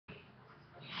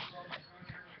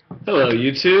Hello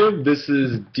YouTube, this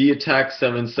is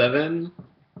Dattack77,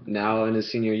 now in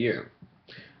his senior year.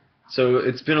 So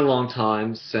it's been a long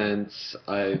time since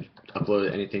I've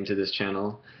uploaded anything to this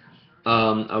channel.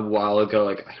 A while ago,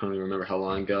 like I don't even remember how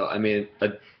long ago, I made a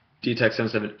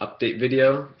Dattack77 update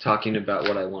video talking about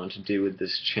what I wanted to do with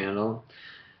this channel.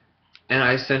 And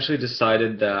I essentially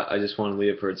decided that I just want to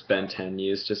leave it for its Ben 10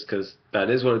 use just because that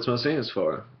is what it's most famous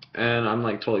for. And I'm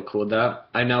like totally cool with that.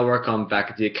 I now work on Back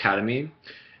at the Academy,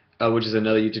 which is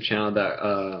another YouTube channel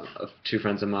that two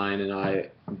friends of mine and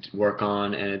I work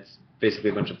on, and it's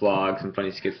basically a bunch of vlogs and funny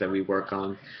skits that we work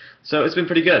on. So it's been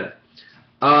pretty good.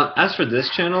 As for this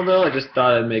channel though, I just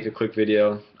thought I'd make a quick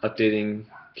video updating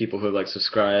people who like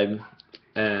subscribe.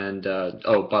 And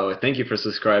oh, by the way, thank you for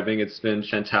subscribing. It's been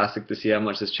fantastic to see how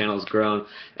much this channel has grown,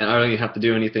 and I don't even have to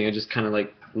do anything. I just kind of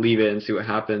like leave it and see what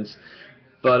happens.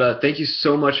 But thank you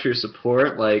so much for your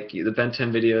support. Like the Ben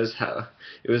 10 videos,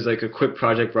 it was like a quick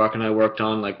project Brock and I worked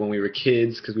on like when we were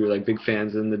kids because we were like big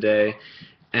fans in the day,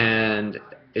 and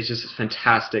it's just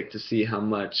fantastic to see how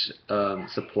much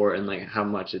support and like how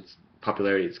much its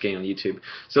popularity it's gained on YouTube.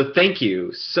 So thank you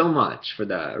so much for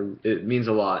that. It means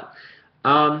a lot.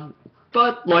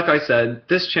 But like I said,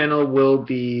 this channel will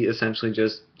be essentially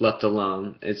just left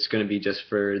alone. It's going to be just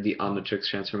for the Omnitrix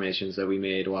transformations that we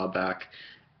made a while back.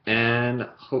 And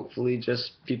hopefully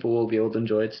just people will be able to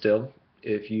enjoy it still.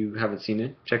 If you haven't seen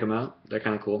it, check them out. They're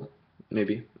kind of cool.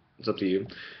 Maybe. It's up to you.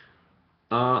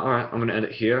 Alright, I'm going to end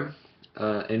it here.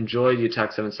 Enjoy the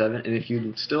Dattack77, and if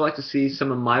you'd still like to see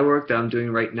some of my work that I'm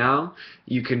doing right now,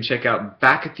 you can check out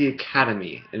Back at the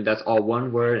Academy, and that's all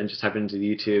one word, and just type it into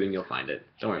YouTube and you'll find it.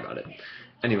 Don't worry about it.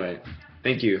 Anyway,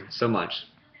 thank you so much.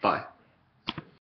 Bye.